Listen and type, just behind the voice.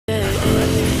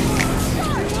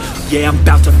yeah, I'm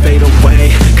about to fade away.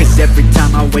 Cause every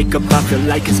time I wake up I feel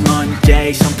like it's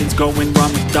Monday. Something's going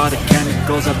wrong with all the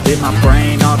chemicals up in my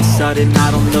brain. All of a sudden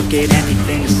I don't look at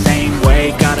anything the same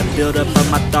way. Gotta build up of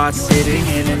my thoughts sitting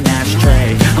in an ashtray.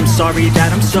 I'm sorry that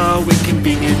I'm so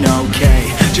inconvenient, okay.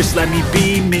 Just let me be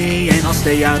me and I'll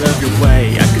stay out of your way.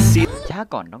 I can see ช้า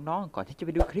ก่อนน้องๆก่อนที่จะไป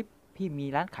ดูคลิปพี่มี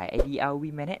ร้านขาย ID RoV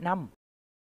มาแนะน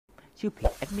ำชื่อเพ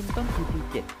จแอดมินต้น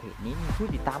TP7 เพจนี้มีผู้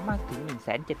ติดตามมากถึง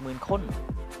 170,000 คน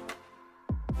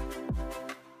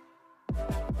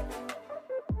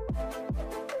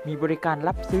มีบริการ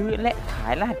รับซื้อและขา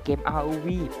ยรหัสเกม RoV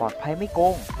ปลอดภัยไม่โก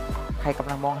งใครกำ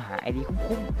ลังมองหา ID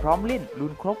คุ้มๆพร้อมเล่นรุ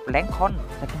นครบแรงคอน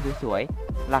สกินสวย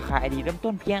ๆราคา ID เริ่ม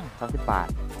ต้นเพียง30 บาท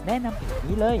แนะนำเพจ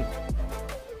นี้เลย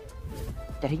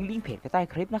จะทิ้งลิงก์เพจไว้ใต้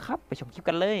คลิปนะครับไปชมคลิป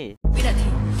กันเลยวินาที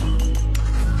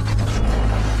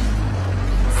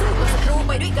สู้กับศัตรูไ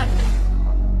ปด้วยกัน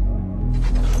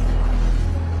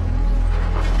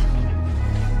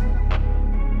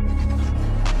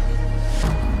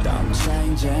I'm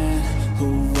changing who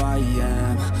I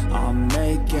am. I'm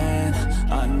making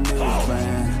a new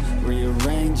plan,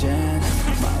 rearranging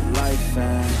my life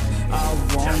and I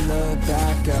won't look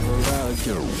back ever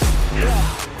again.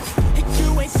 You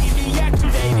ain't see me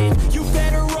activated. You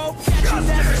better hope that you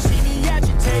never see me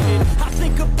agitated. I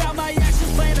think about my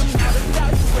actions, plan them out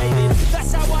evaluated.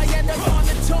 That's how I end up on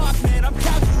the top, man. I'm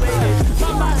calculated.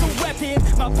 My mind's a weapon,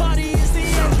 my body is the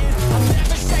engine. I'm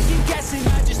never second guessing.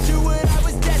 I just do what I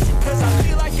was destined. Cause I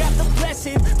feel I got the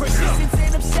blessing. Persistence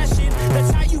and obsession.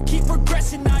 That's how you keep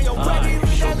progressing. I already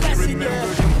learned that lesson,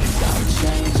 yeah. I'm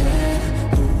changing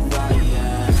who I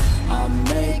am. I'm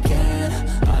making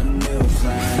a new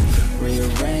plan.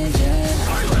 Rearranging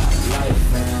my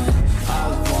life and I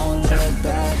won't look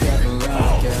back ever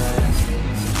again.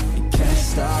 You can't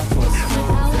stop what's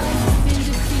moving.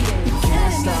 You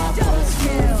can't stop what's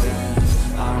moving.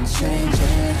 I'm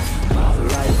changing my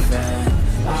life and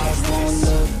I won't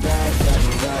look back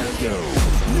ever again.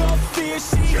 No fear,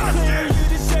 see clear, you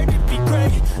deserve to be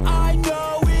great. I know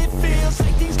it feels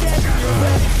like things get in your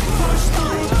way. Push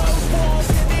through those walls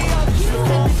and the others will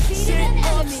fall. Sit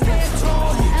up, stand tall,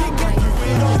 you can get through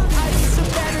it all. I need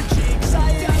some energy,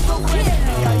 anxiety, go with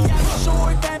me. I have a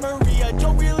short memory, I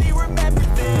don't really remember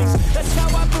things. That's how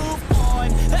I move on,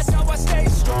 that's how I stay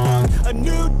strong. A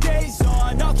new day's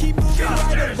on, I'll keep moving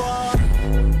right along.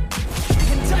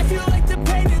 And I feel like the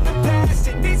pain in the past,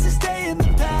 it needs to stay in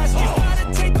the past. Just gotta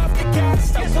take off the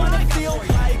cast, I wanna feel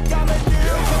like I'm a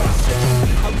new person.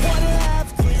 I wanna have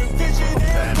clear vision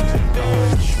and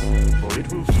purpose.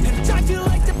 And I feel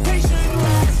like the patient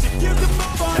lasts. If you can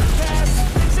move on fast,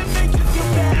 things that make you feel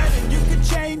bad, and you can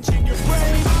change in your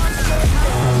brain. I'm so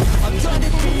high, I've done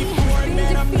it before,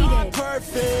 man, I'm not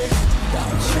perfect.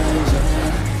 I'm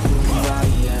changing who I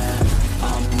am.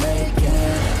 I'm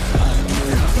making a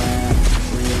new plan,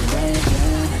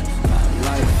 rearranging my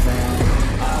life and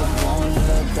I won't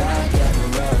look back ever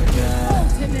again.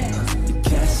 You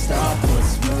can't stop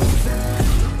what's moving.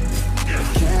 You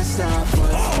can't stop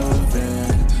what's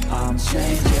moving. I'm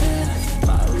changing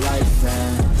my life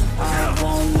and I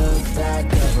won't look back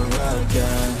ever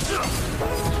again.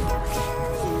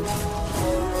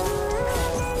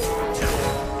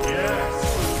 Yes.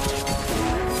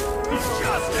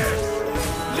 Justice.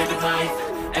 Living life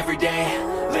every day,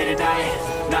 late at night,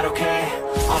 not okay.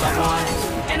 All I want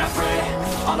and I pray,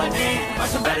 all I need are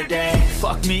some better days.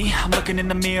 Fuck me, I'm looking in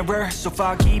the mirror, so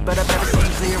foggy, but I've never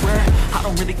seen clearer. I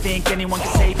don't really think anyone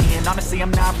can save me, and honestly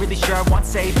I'm not really sure I want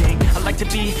saving. I like to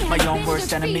be my own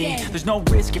worst enemy. There's no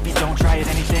risk if you don't try at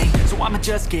anything, so I'ma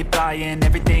just keep buying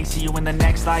everything. See you in the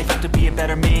next life, have to be a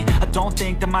better me. I don't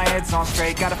think that my head's on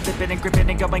straight, gotta flip it and grip it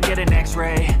and go and get an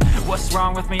x-ray. What's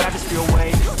wrong with me? I just feel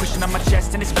weight pushing on my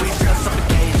chest and it squeezes till I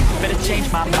suffocate. Better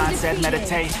change my mindset,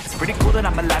 meditate. It's pretty cool that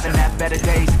I'm alive and have better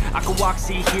days. I could walk,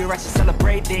 see, hear, I should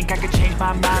celebrate. Think I could change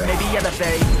my mind, maybe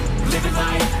elevate. Living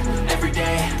life every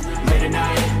day, late at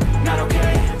night, not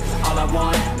okay. All I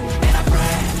want and I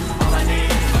pray, all I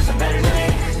need are some better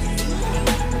days.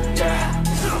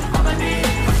 Yeah, all I need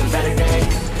are some better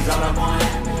days. Cause all I want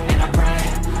and I pray,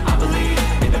 I believe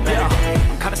in the better days.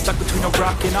 I'm kinda stuck between a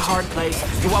rock and a hard place.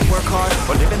 Do I work hard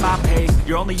or live in my pace?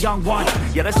 You're only young once,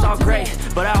 yeah that's all great,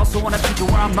 but I also want a future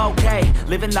where I'm okay.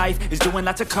 Living life is doing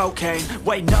lots of cocaine.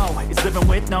 Wait no, it's living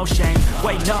with no shame.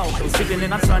 Wait no, it's sleeping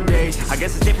in on Sundays. I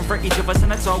guess it's different for each of us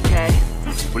and that's okay.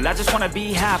 Well I just wanna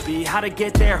be happy, how to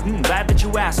get there? Glad that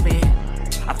you asked me.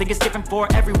 I think it's different for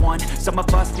everyone. Some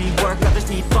of us need work, others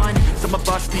need fun. Some of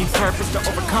us need purpose to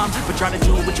overcome, but try to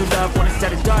do what you love when it's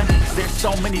said and done. There's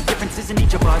so many differences in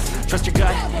each of us. Trust your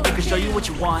gut, it can show you what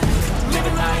you want.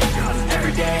 Living life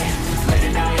every day, late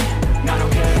at night, not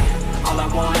okay. All I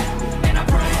want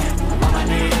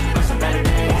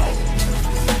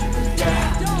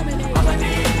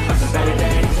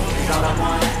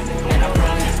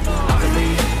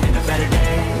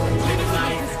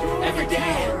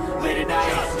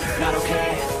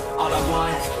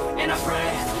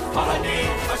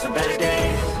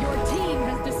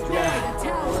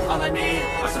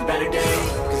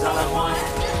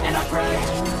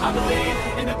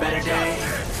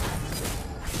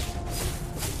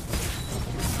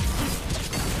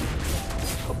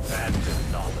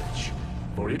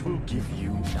it will give you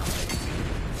nothing.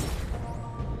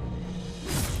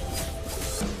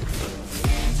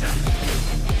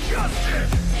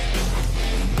 Justice!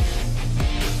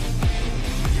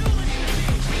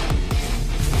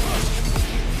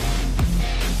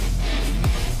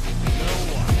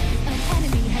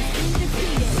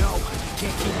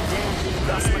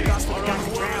 Lost my gospel, got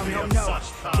to drown. No,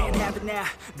 can't have it now.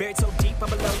 Buried so deep, I'm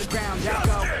below the ground. I'll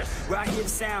go where I hear the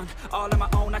sound. All on my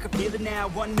own, I can feel it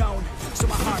now. Unknown, so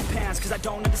my heart pounds, cause I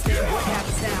don't understand what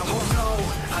happens now. Oh no,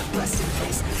 I bless in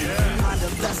peace. Behind a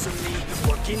lesser me,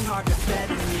 working hard to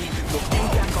better me. Looking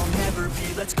back, I'll never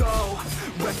be. Let's go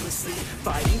recklessly,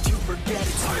 fighting to forget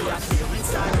it's me. I feel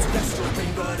inside it's best to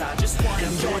bring, but I just want to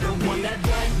you're the one that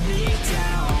let me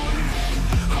down.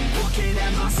 I'm looking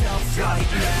at myself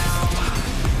right now.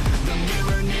 The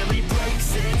mirror nearly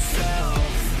breaks itself.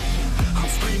 I'm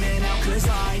screaming out cause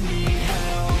I need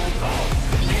help.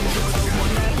 And you're the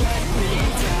one that let me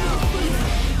down.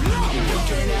 I'm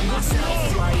looking at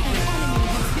myself right now.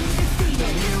 The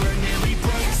mirror nearly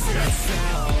breaks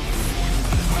itself.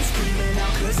 I'm screaming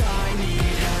out cause I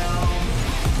need help.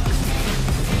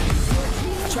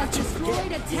 I tried to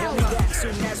forget, tell me that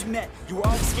soon as we met. You were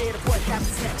always scared of what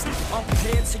happens next.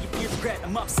 Unprepared so you feel regret,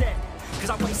 I'm upset. Cause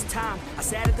I wasted time. I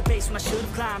sat at the base when I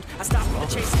should've climbed. I stopped for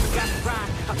the chase and forgot the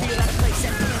grind. I feel out of place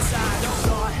empty inside. I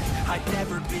thought I'd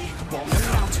never be, won't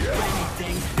amount to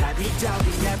anything. Had me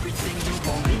doubting everything. You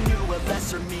only knew a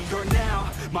lesser me. You're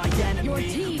now my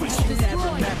enemy. Wish you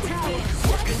never met with me.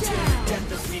 Work until the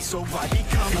death of me. So I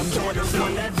become a better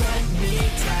one that let me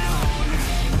down.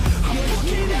 I'm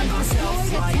looking at myself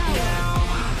right now.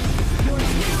 The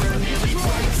mirror nearly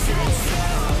breaks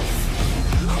itself.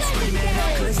 I'm screaming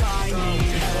out cause I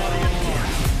need help.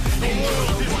 And you're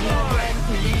the one that let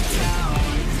me down.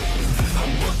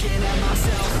 I'm looking at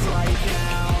myself right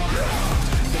now.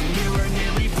 The mirror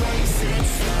nearly breaks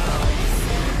itself.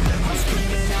 I'm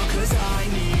screaming out cause I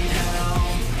need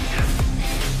help.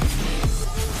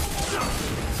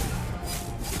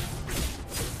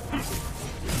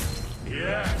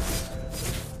 Yes!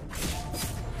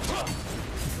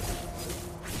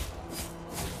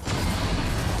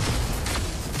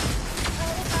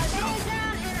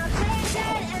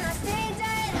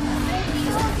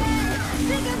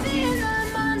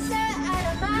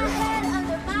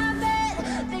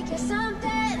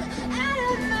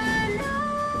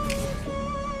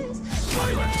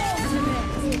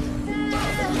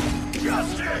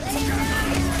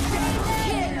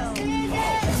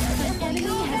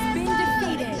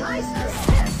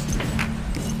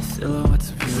 Silhouettes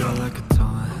of you are like a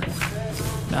taunt.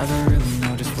 Never really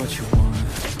know just what you want.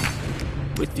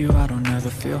 With you I don't ever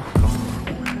feel calm.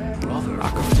 I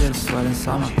can feel the sweat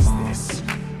inside my palms.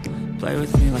 Play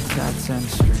with me like cats and a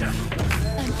string.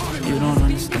 You don't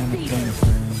understand the pain of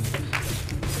pain.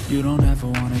 You don't ever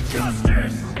wanna get me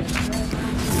ring.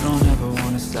 You don't ever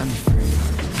wanna set me free.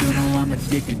 You know I'm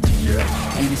addicted to you.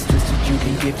 And it's just that you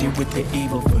can gift it with the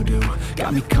evil voodoo.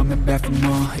 Got me coming back for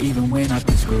more even when I've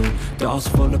been screwed. Dolls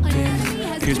full of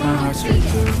pins, pierce my heart straight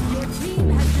through.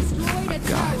 I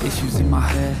got issues in my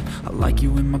head. I like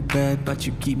you in my bed, but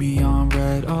you keep me on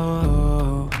red.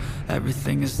 Oh,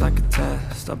 everything is like a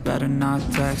test. I better not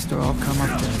text or I'll come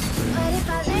up desperate. But if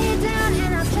I lay down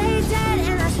and I play dead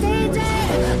and I stay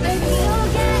dead, maybe you'll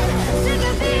get sick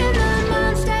of being the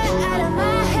monster out of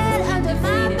my head, under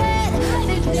my bed,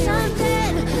 thinking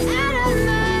something out of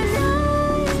my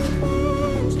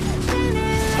nightmares,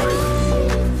 spinning right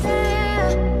there.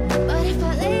 But if I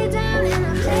lay down and I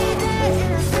play dead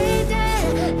and I stay dead,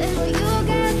 then will you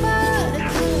get bored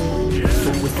again? So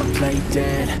if I play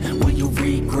dead, will you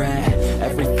regret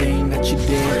everything that you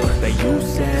did, that you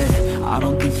said? I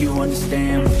don't think you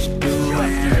understand what you're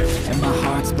doing. And my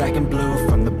heart's black and blue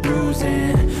from the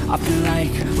bruising. I feel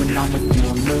like when I'm with you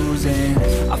I'm losing.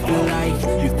 I feel like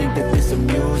you think that this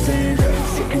amusing.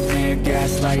 Sitting there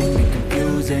gaslighting and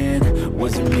confusing.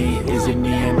 Was it me? Is it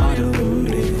me? Am I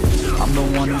deluded? I'm the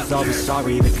one who's always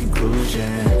sorry, the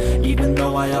conclusion. Even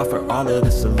though I offer all of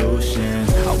the solutions.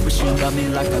 I wish you loved me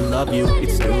like I love you,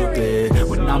 it's stupid.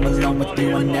 When I'm alone with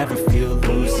you I never feel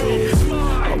lucid.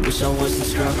 I wish I wasn't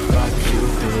struck by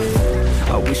Cupid.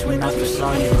 I wish when I first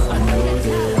saw you I knew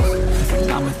this.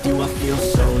 When I'm with you I feel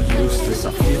so useless.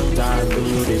 I feel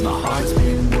diluted, my heart's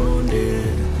been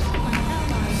wounded.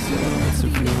 Silhouettes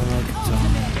of you like a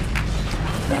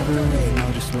taunt. Never really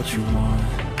know just what you want.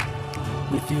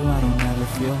 With you I don't ever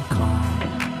feel calm.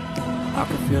 I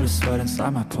can feel the sweat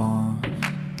inside my palm.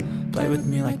 Play with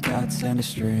me like cats and a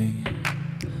string.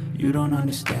 You don't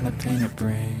understand the pain it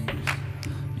brings.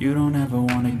 You don't ever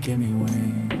wanna give me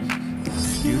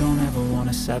wings. You don't ever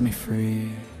wanna set me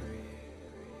free.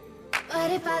 But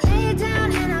But if I lay down